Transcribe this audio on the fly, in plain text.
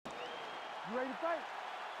You ready to fight?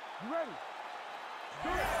 You ready?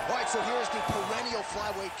 All right, so here's the perennial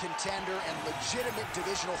flyweight contender and legitimate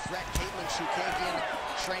divisional threat, Caitlin Chookagian.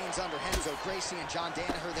 Trains under Renzo Gracie and John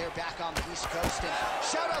Danaher there back on the East Coast. And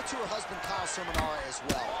shout out to her husband, Kyle Cerminara, as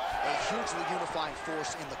well. A hugely unifying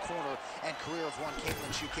force in the corner and career of one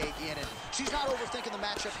Caitlin Chookagian. And she's not overthinking the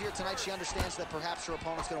matchup here tonight. She understands that perhaps her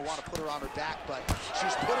opponent's going to want to put her on her back, but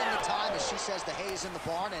she's put in the time, as she says, the hay is in the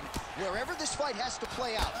barn. And wherever this fight has to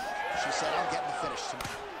play out, she said, I'm getting the finish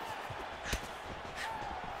tonight.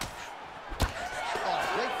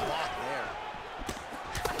 Great block there.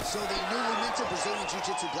 So the newly minted Brazilian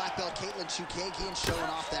Jiu-Jitsu black belt Caitlin Chookagian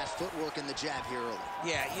showing off that footwork and the jab here early.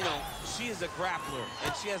 Yeah, you know, she is a grappler,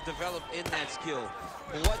 and she has developed in that skill.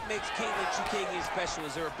 But what makes Caitlin Chookagian special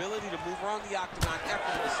is her ability to move around the octagon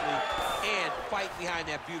effortlessly and fight behind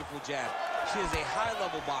that beautiful jab. She is a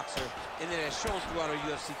high-level boxer, and it has shown throughout her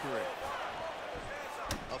UFC career.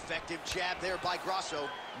 Effective jab there by Grasso.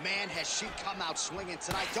 Man, has she come out swinging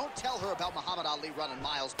tonight. Don't tell her about Muhammad Ali running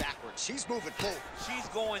miles backwards. She's moving forward. She's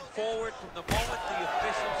going forward from the moment the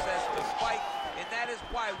official says to fight, and that is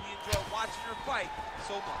why we enjoy watching her fight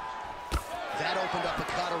so much. That opened up a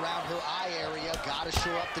cut around her eye area. Got to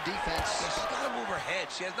shore up the defense. Yeah, she's got to move her head.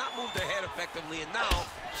 She has not moved her head effectively, and now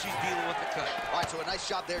she's dealing with the cut. All right, so a nice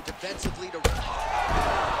job there defensively to...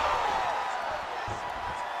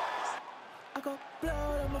 I got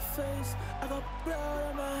blood on my face, I got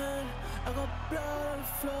blood on my hand, I got blood on the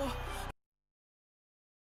floor.